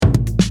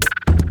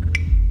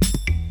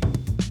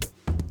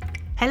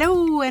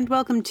Hello and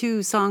welcome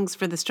to Songs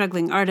for the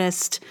Struggling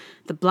Artist,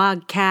 the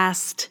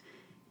blogcast.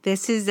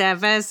 This is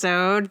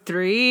episode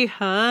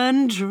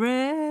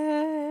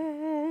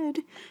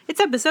 300.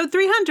 It's episode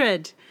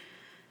 300.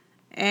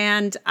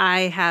 And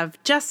I have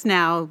just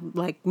now,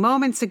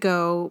 moments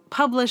ago,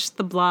 published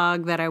the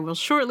blog that I will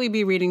shortly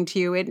be reading to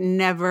you. It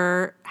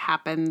never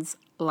happens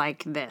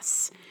like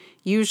this.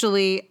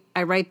 Usually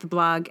I write the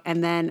blog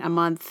and then a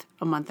month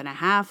and a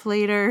half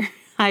later,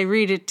 I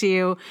read it to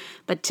you.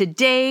 But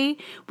today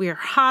we are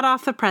hot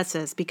off the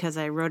presses because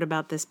I wrote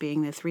about this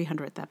being the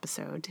 300th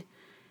episode.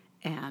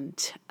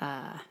 And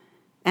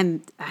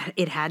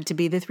it had to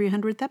be the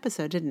 300th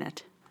episode, didn't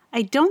it?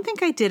 I don't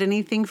think I did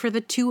anything for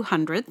the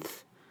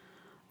 200th.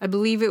 I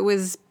believe it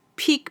was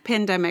peak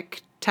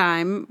pandemic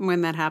time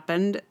when that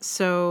happened.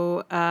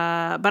 So,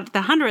 but the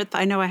 100th,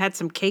 I know I had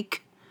some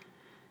cake.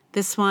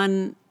 This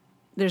one,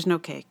 there's no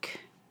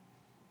cake.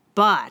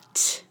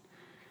 But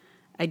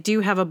I do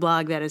have a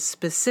blog that is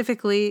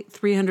specifically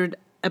 300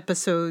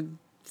 episode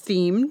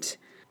themed.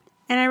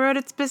 And I wrote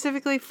it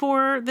specifically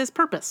for this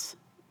purpose.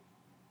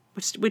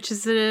 Which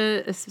is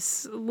a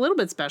little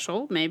bit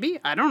special, maybe.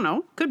 I don't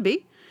know. Could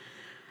be.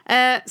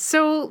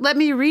 So let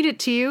me read it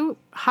to you,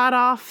 hot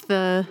off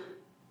the,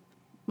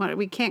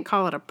 we can't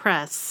call it a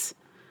press,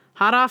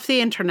 hot off the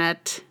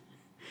internet.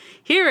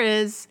 Here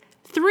is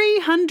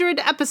 300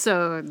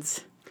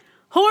 episodes.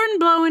 Horn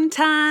blowing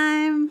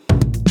time.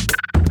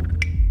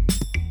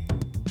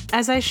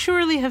 As I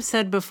surely have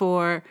said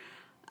before,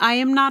 I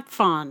am not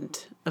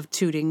fond of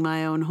tooting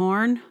my own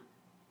horn.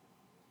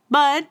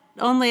 But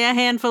only a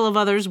handful of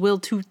others will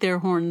toot their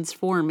horns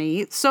for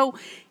me. So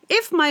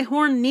if my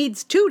horn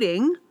needs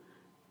tooting,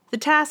 the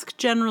task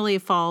generally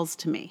falls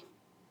to me.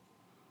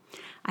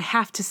 I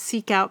have to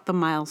seek out the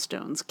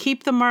milestones,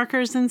 keep the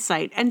markers in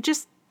sight, and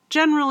just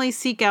generally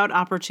seek out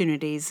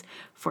opportunities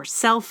for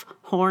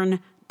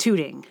self-horn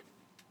tooting.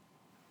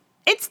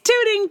 It's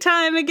tooting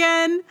time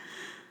again!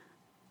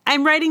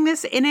 I'm writing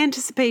this in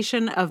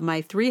anticipation of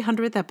my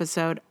 300th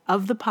episode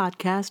of the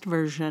podcast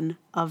version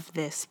of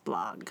this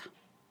blog.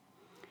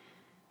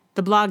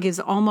 The blog is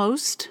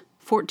almost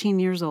 14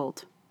 years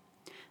old.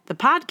 The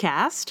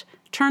podcast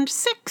turned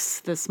 6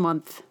 this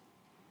month.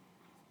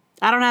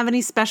 I don't have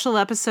any special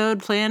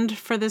episode planned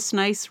for this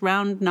nice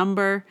round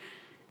number.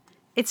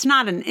 It's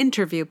not an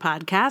interview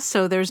podcast,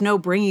 so there's no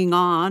bringing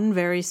on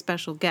very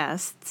special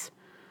guests.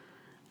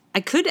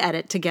 I could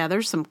edit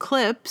together some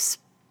clips,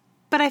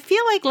 but I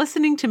feel like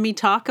listening to me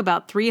talk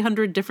about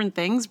 300 different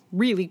things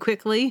really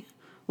quickly,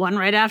 one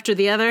right after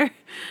the other,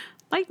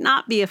 might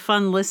not be a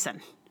fun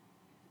listen.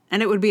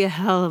 And it would be a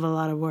hell of a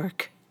lot of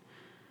work.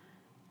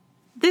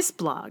 This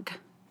blog,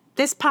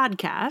 this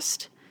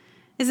podcast,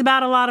 is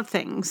about a lot of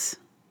things,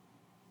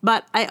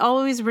 but I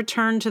always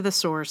return to the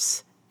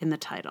source in the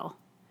title.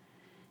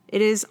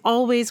 It is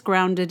always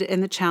grounded in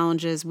the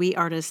challenges we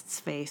artists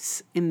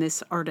face in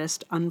this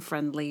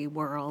artist-unfriendly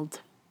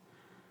world.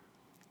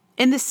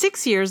 In the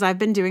 6 years I've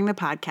been doing the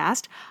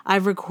podcast,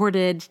 I've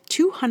recorded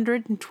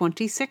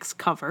 226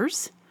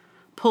 covers,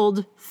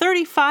 pulled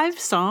 35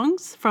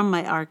 songs from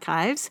my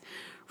archives,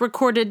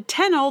 recorded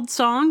 10 old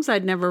songs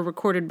I'd never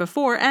recorded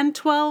before, and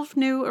 12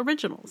 new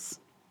originals.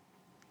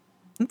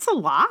 That's a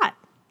lot.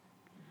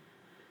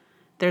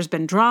 There's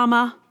been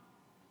drama.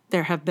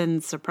 There have been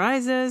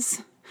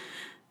surprises.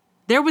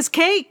 There was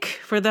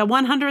cake for the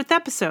 100th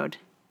episode.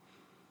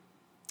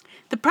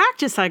 The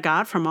practice I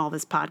got from all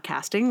this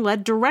podcasting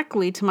led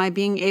directly to my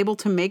being able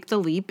to make the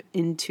leap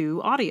into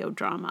audio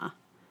drama.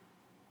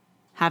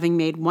 Having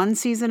made one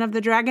season of The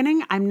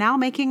Dragoning, I'm now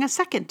making a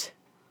second,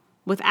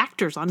 with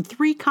actors on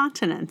 3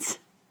 continents.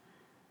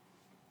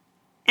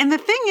 And the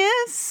thing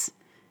is,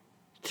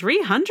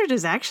 300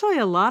 is actually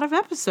a lot of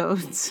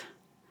episodes.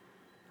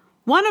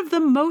 One of the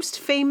most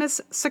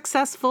famous,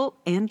 successful,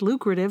 and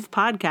lucrative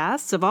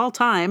podcasts of all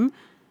time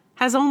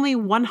has only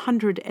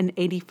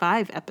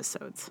 185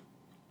 episodes.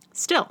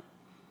 Still,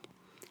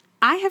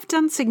 I have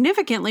done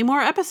significantly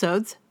more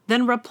episodes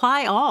than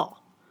Reply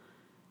All.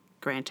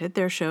 Granted,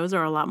 their shows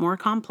are a lot more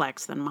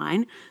complex than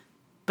mine,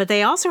 but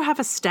they also have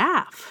a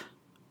staff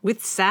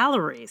with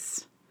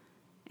salaries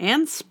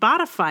and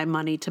Spotify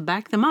money to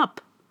back them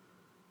up.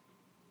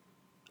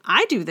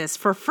 I do this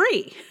for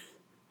free.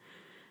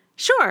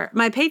 Sure,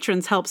 my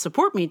patrons help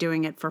support me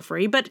doing it for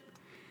free, but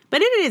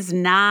it is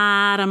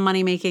not a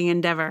money-making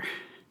endeavor.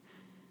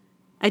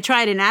 I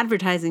tried an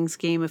advertising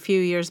scheme a few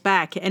years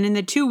back, and in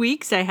the 2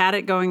 weeks I had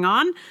it going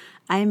on,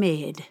 I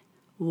made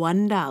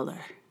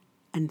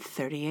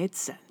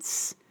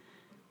 $1.38.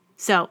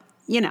 So,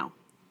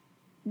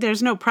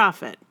 there's no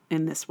profit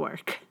in this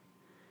work.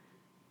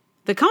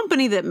 The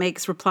company that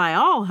makes Reply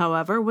All,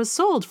 however, was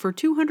sold for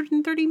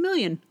 $230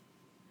 million.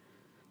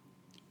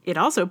 It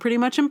also pretty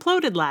much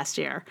imploded last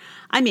year.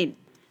 I mean,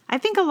 I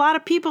think a lot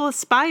of people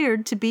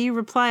aspired to be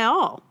Reply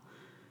All.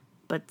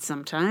 But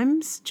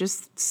sometimes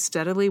just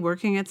steadily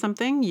working at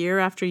something year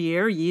after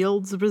year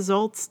yields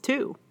results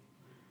too.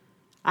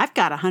 I've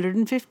got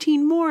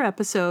 115 more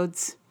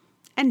episodes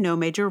and no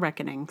major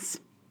reckonings.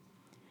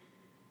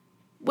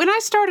 When I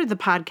started the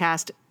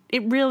podcast,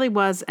 it really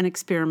was an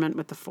experiment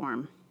with the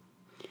form.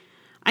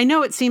 I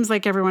know it seems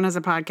like everyone has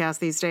a podcast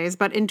these days,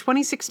 but in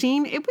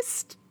 2016, it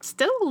was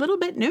still a little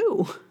bit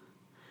new.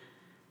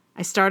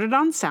 I started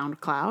on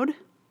SoundCloud.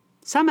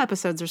 Some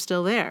episodes are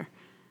still there.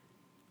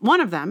 One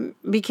of them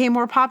became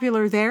more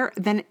popular there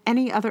than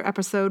any other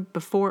episode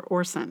before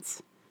or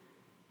since.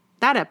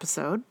 That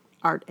episode,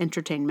 Art,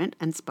 Entertainment,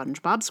 and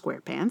SpongeBob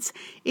SquarePants,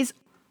 is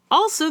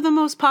also the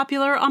most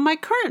popular on my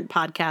current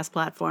podcast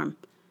platform,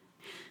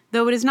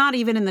 though it is not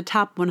even in the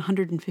top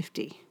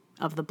 150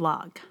 of the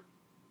blog.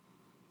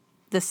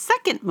 The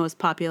second most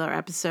popular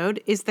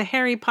episode is the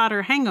Harry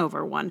Potter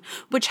Hangover one,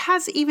 which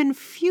has even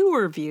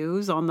fewer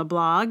views on the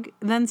blog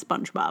than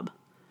SpongeBob.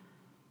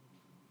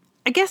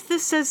 I guess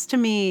this says to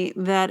me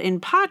that in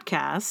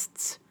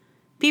podcasts,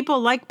 people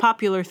like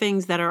popular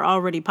things that are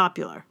already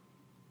popular,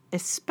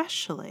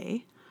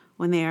 especially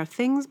when they are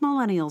things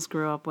millennials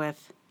grew up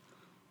with.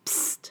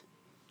 Psst,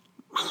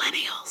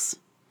 millennials.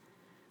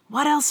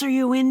 What else are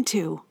you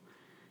into?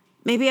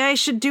 Maybe I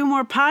should do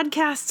more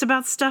podcasts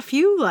about stuff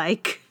you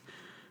like.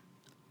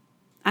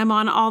 I'm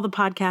on all the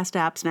podcast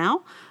apps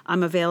now.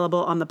 I'm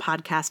available on the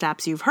podcast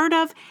apps you've heard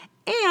of,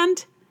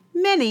 and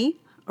many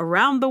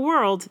around the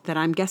world that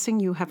I'm guessing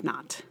you have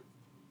not.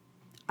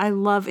 I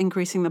love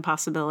increasing the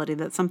possibility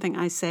that something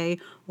I say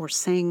or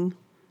sing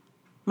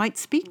might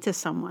speak to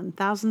someone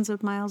thousands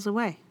of miles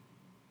away.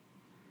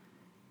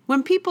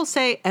 When people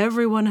say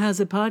everyone has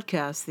a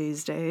podcast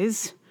these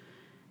days,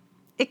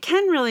 it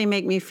can really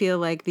make me feel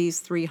like these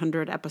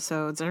 300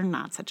 episodes are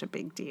not such a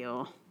big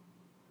deal.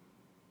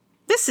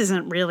 This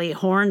isn't really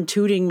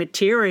horn-tooting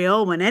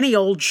material when any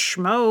old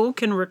schmo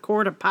can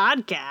record a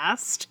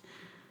podcast.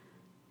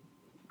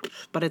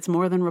 But it's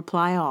more than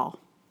Reply All.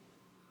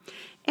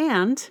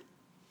 And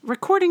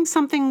recording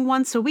something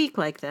once a week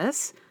like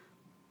this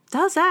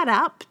does add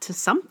up to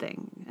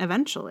something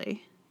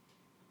eventually.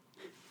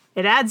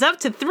 It adds up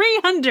to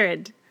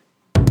 300.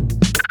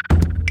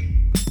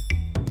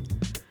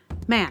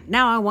 Man,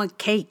 now I want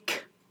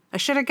cake. I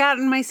should have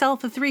gotten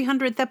myself a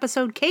 300th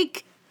episode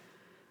cake.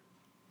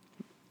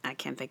 I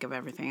can't think of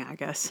everything, I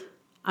guess.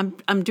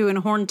 I'm doing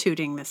horn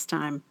tooting this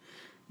time.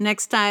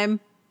 Next time,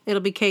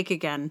 it'll be cake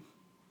again.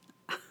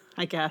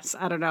 I guess.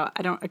 I don't know.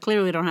 I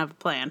clearly don't have a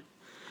plan.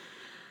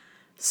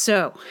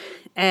 So,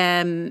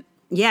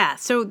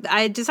 so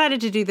I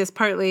decided to do this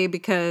partly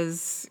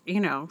because,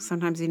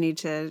 sometimes you need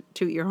to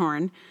toot your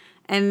horn.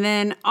 And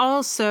then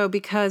also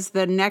because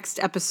the next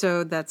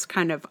episode that's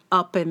kind of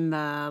up in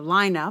the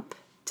lineup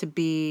to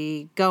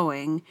be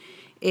going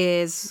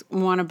is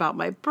one about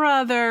my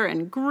brother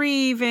and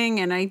grieving,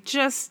 and I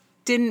just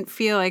didn't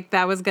feel like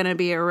that was going to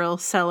be a real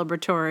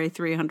celebratory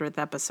 300th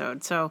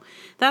episode. So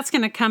that's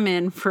going to come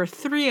in for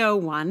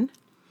 301.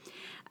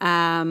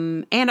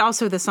 And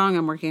also the song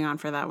I'm working on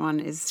for that one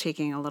is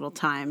taking a little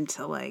time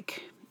to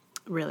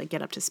really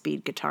get up to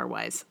speed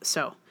guitar-wise.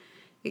 So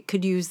it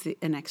could use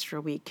an extra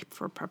week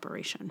for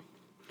preparation.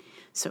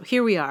 So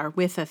here we are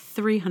with a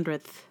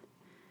 300th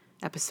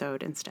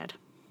episode instead.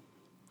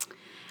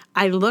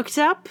 I looked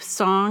up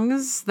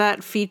songs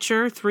that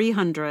feature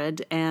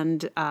 300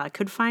 and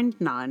could find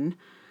none.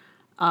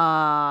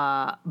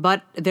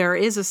 But there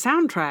is a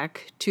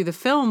soundtrack to the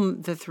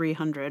film The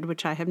 300,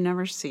 which I have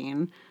never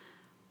seen.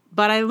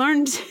 But I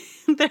learned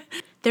that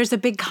there's a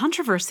big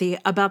controversy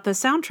about the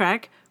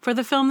soundtrack for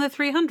the film The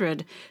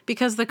 300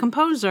 because the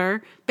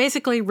composer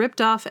basically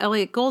ripped off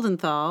Elliot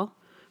Goldenthal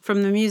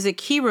from the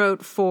music he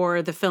wrote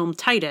for the film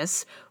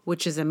Titus,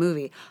 which is a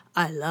movie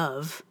I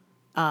love.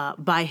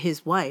 By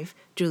his wife,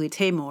 Julie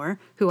Taymor,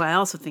 who I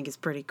also think is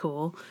pretty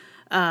cool.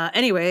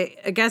 Anyway,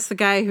 I guess the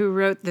guy who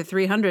wrote the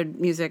 300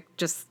 music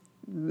just,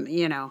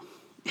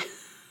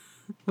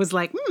 was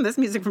like, this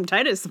music from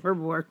Titus would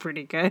work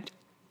pretty good.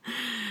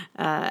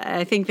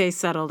 I think they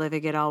settled. I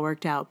think it all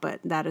worked out. But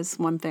that is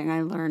one thing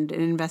I learned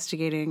in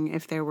investigating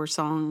if there were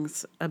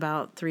songs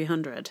about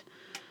 300.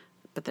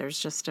 But there's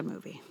just a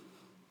movie.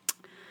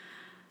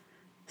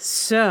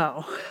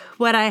 So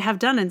what I have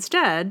done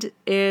instead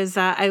is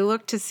I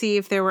looked to see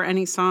if there were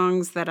any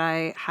songs that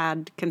I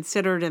had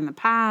considered in the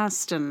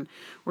past and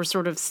were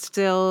sort of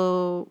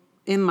still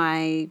in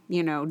my,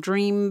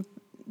 dream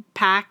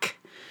pack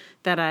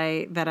that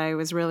I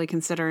was really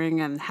considering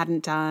and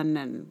hadn't done.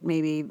 And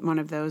maybe one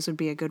of those would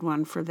be a good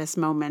one for this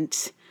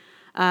moment.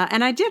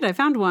 And I did. I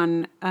found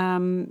one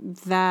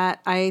that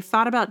I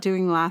thought about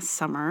doing last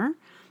summer.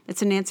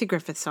 It's a Nancy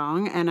Griffith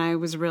song, and I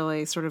was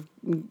really sort of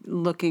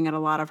looking at a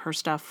lot of her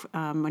stuff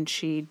when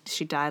she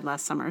died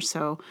last summer.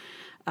 So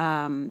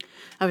I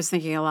was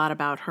thinking a lot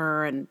about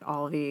her and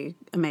all the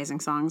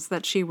amazing songs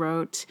that she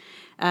wrote.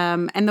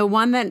 And the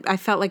one that I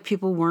felt like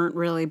people weren't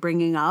really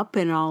bringing up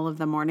in all of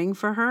the mourning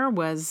for her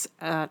was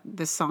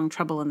this song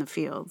Trouble in the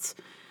Fields,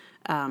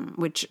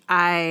 which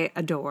I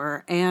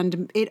adore.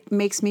 And it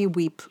makes me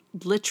weep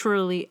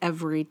literally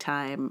every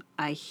time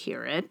I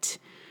hear it.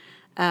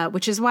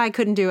 Which is why I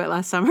couldn't do it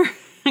last summer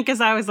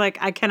because I was like,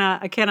 I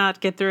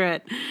cannot get through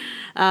it.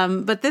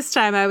 But this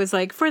time I was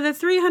like, for the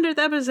 300th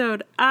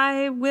episode,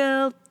 I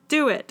will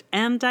do it.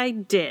 And I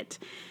did.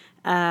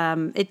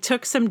 It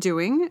took some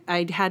doing.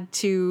 I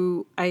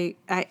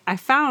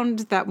found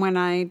that when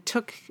I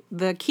took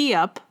the key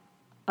up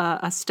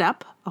a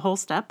whole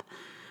step,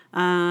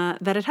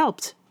 that it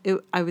helped.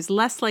 I was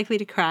less likely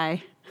to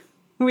cry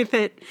with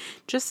it.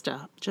 Just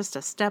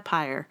a step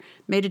higher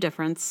made a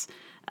difference.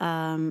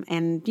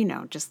 And,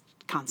 just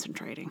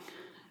concentrating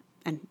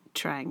and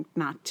trying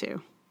not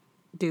to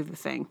do the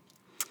thing.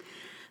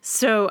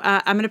 So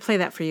I'm going to play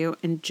that for you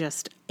in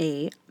just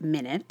a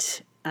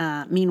minute.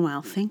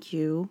 Meanwhile, thank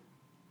you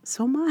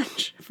so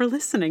much for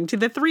listening to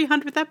the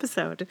 300th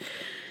episode.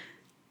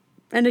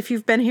 And if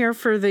you've been here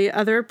for the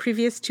other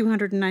previous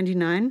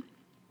 299,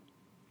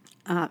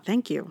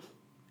 thank you.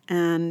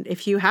 And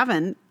if you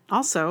haven't,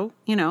 also,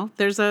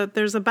 there's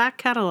a back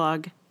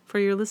catalog for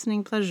your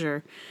listening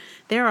pleasure.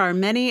 There are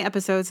many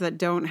episodes that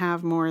don't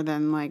have more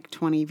than like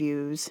 20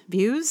 views.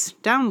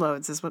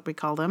 Downloads is what we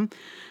call them.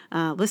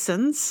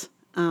 Listens.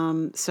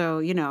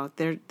 So,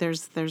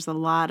 there's a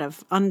lot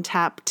of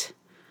untapped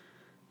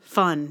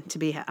fun to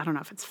be I don't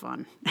know if it's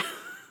fun,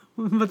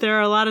 but there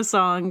are a lot of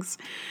songs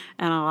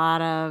and a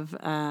lot of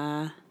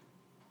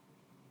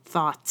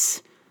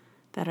thoughts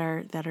that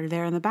are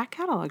there in the back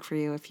catalog for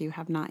you if you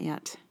have not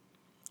yet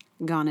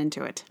gone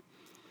into it.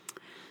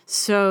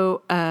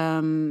 So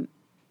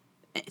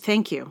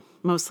thank you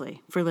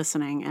mostly for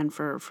listening and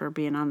for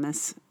being on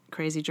this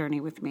crazy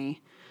journey with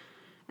me,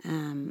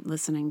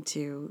 listening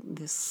to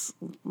this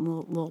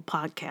little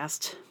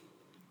podcast.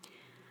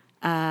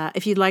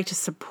 If you'd like to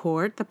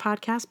support the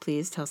podcast,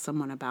 please tell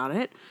someone about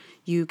it.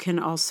 You can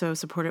also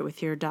support it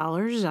with your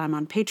dollars. I'm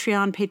on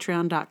Patreon,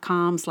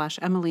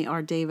 patreon.com/Emily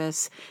R.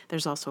 Davis.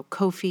 There's also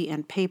Ko-fi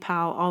and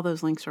PayPal. All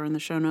those links are in the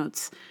show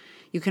notes.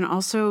 You can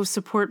also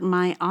support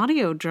my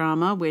audio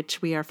drama,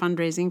 which we are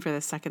fundraising for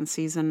the second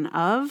season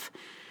of.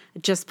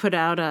 Just put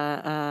out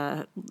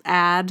a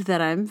ad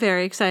that I'm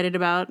very excited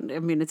about. I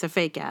mean, it's a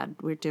fake ad.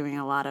 We're doing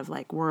a lot of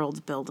like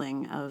world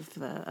building of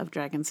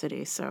Dragon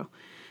City. So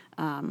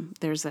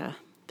there's a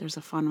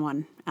fun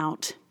one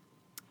out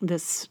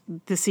this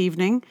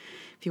evening.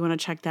 If you want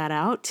to check that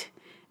out,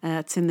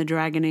 it's in the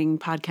Dragoning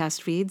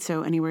podcast feed.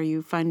 So anywhere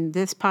you find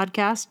this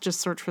podcast, just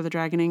search for the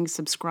Dragoning,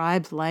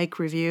 subscribe, like,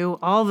 review,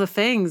 all the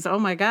things. Oh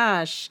my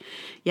gosh.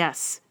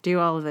 Yes, do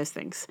all of those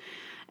things.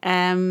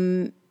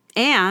 And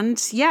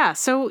yeah,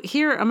 so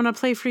here I'm going to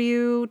play for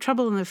you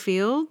Trouble in the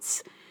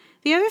Fields.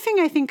 The other thing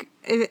I think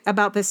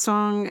about this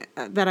song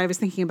that I was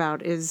thinking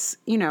about is,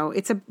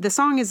 the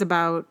song is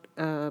about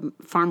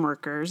farm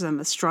workers and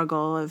the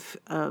struggle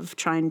of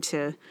trying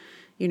to,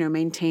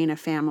 maintain a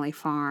family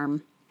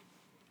farm,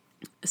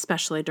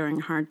 especially during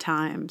hard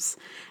times.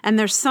 And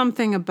there's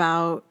something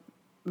about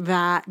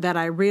that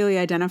I really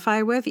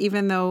identify with,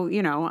 even though,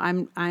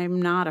 I'm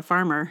not a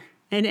farmer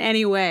in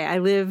any way. I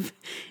live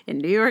in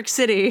New York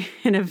City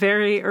in a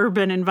very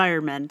urban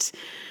environment.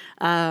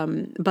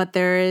 But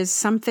there is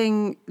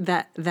something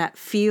that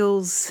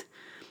feels,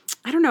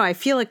 I don't know, I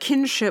feel a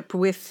kinship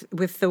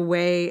with the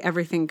way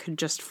everything could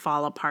just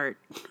fall apart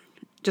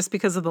just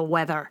because of the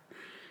weather,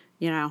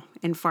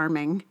 in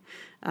farming.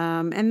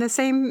 And the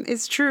same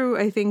is true,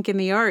 I think, in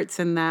the arts,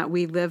 in that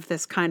we live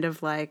this kind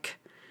of like,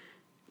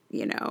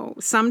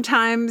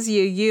 sometimes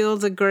you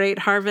yield a great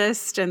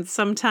harvest and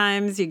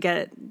sometimes you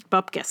get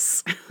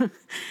bupkis.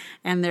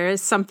 And there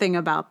is something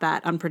about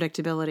that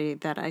unpredictability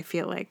that I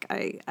feel like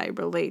I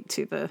relate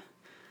to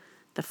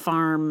the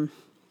farm,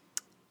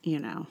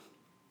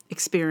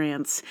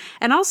 experience.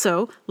 And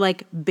also,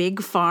 like,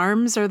 big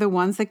farms are the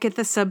ones that get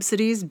the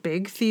subsidies.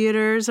 Big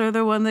theaters are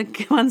the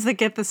ones that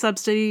get the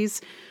subsidies.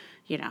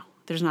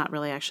 There's not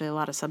really actually a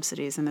lot of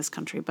subsidies in this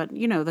country, but,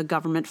 the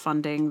government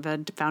funding,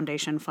 the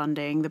foundation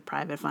funding, the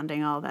private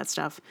funding, all that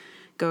stuff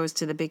goes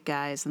to the big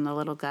guys, and the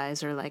little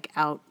guys are, like,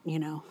 out,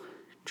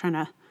 trying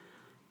to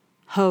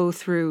hoe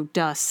through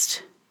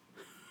dust.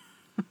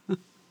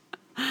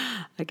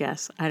 I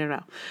guess. I don't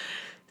know.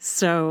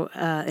 So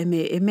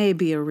it may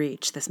be a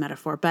reach, this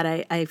metaphor,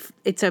 but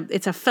it's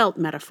a felt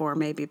metaphor,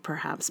 maybe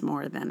perhaps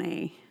more than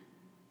a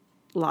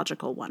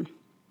logical one.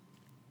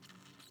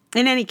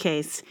 In any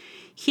case,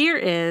 here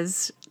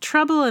is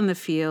Trouble in the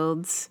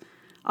Fields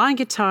on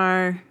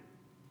guitar,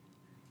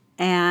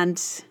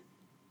 and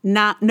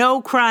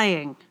no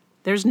crying.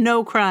 There's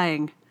no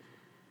crying.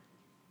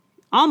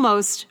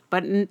 Almost,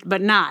 but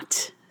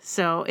not.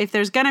 So if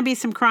there's going to be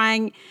some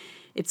crying,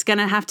 it's going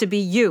to have to be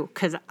you,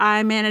 because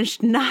I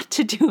managed not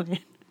to do it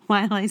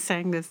while I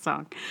sang this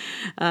song.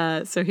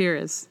 So here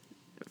is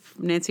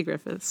Nanci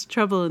Griffith's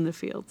Trouble in the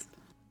Fields.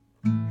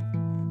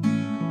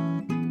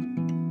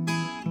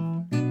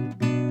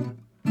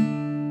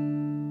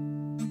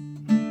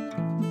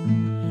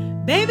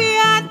 Baby,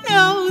 I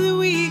know that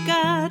we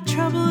got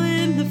trouble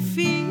in the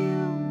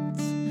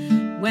fields,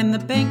 when the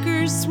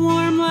bankers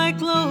swarm like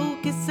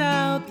locusts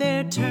out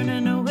there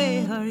turning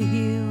away our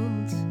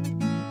yields.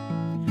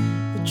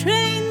 The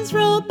trains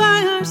roll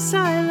by our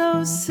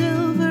silos,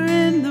 silver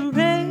in the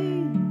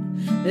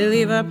rain. They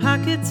leave our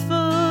pockets full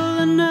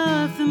of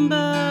nothing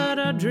but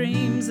our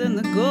dreams and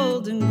the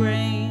golden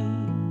grain.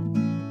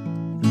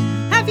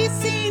 Have you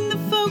seen the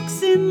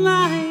folks in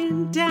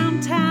line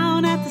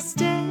downtown at the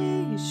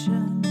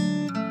station.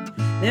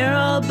 They're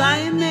all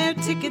buying their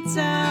tickets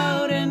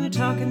out and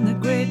talking the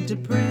Great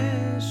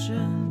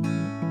Depression.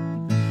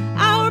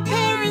 Our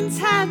parents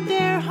had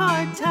their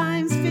hard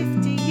times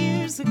 50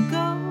 years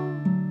ago,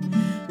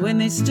 when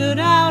they stood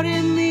out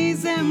in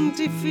these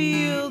empty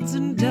fields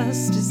and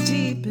dust as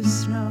deep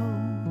as snow.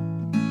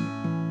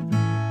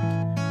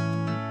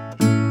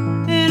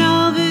 And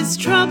all this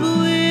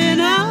trouble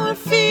in our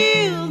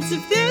fields,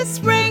 if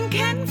this rain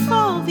can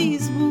fall,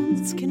 these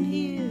wounds can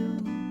heal.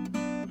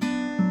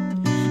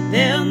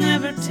 They'll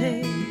never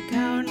take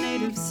our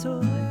native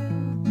soil.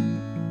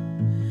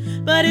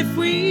 But if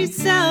we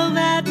sell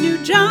that new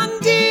John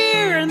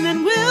Deere, and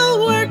then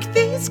we'll work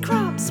these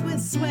crops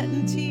with sweat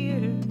and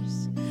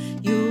tears,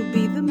 you'll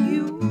be the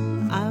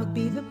mule, I'll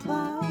be the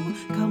plow.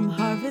 Come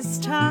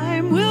harvest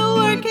time, we'll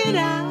work it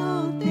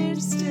out.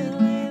 There's still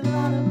a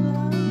lot of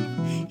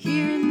love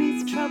here in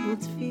these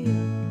troubled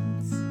fields.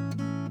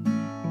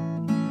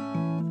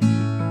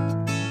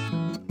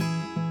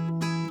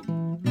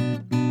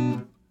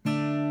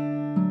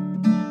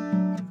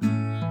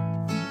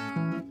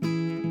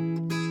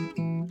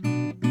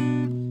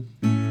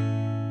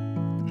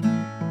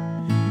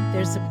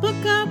 There's a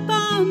book up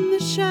on the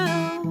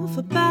shelf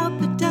about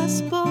the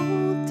Dust Bowl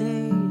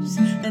days,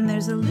 and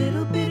there's a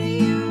little bit of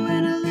you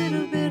and a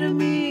little bit of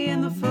me,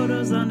 and the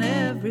photos on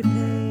every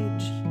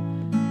page.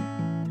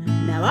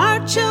 Now our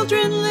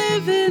children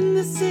live in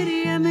the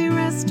city and they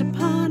rest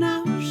upon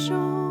our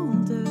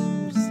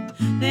shoulders.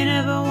 They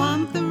never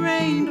want the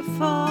rain to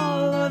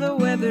fall or the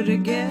weather to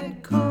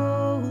get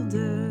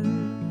colder.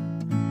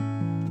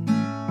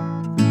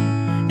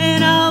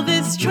 And all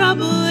this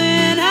trouble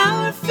in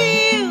our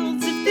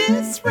fields, if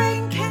this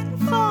rain can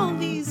fall,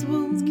 these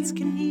wounds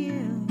can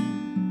heal.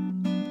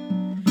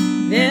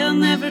 They'll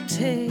never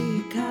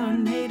take our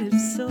native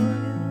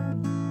soil.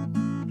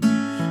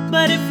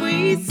 But if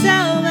we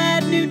sell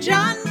that new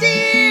John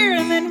Deere,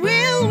 and then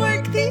we'll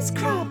work these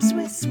crops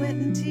with sweat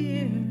and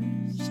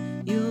tears,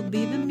 you'll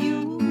be the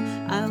mule,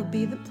 I'll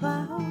be the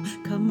plow.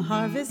 Come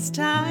harvest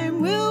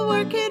time, we'll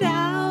work it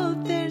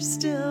out. There's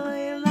still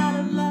a lot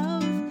of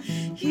love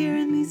here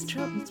in these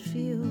troubled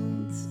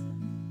fields.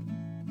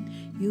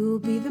 You'll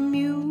be the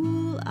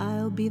mule,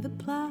 I'll be the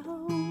plow.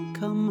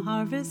 Come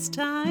harvest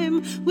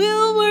time,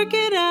 we'll work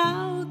it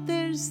out.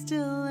 There's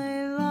still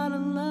a lot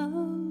of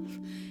love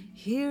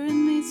here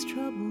in these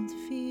troubled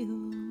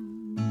fields.